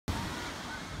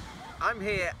I'm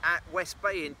here at West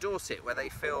Bay in Dorset where they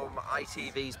film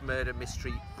ITV's murder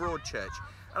mystery Broadchurch.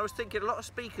 And I was thinking a lot of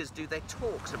speakers do their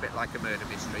talks a bit like a murder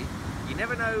mystery. You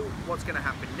never know what's going to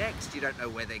happen next, you don't know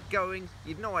where they're going,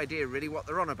 you've no idea really what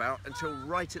they're on about until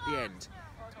right at the end.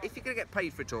 If you're going to get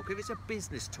paid for a talk, if it's a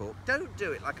business talk, don't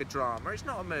do it like a drama. It's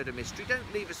not a murder mystery.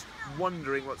 Don't leave us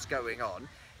wondering what's going on.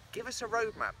 Give us a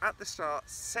roadmap at the start,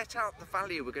 set out the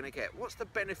value we're going to get. What's the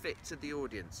benefit to the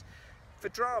audience? For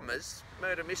dramas,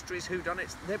 murder mysteries,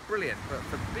 whodunits, they're brilliant. But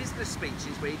for business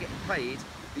speeches where you're getting paid,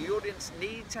 the audience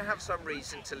need to have some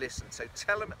reason to listen. So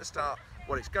tell them at the start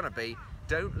what it's going to be.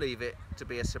 Don't leave it to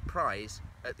be a surprise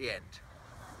at the end.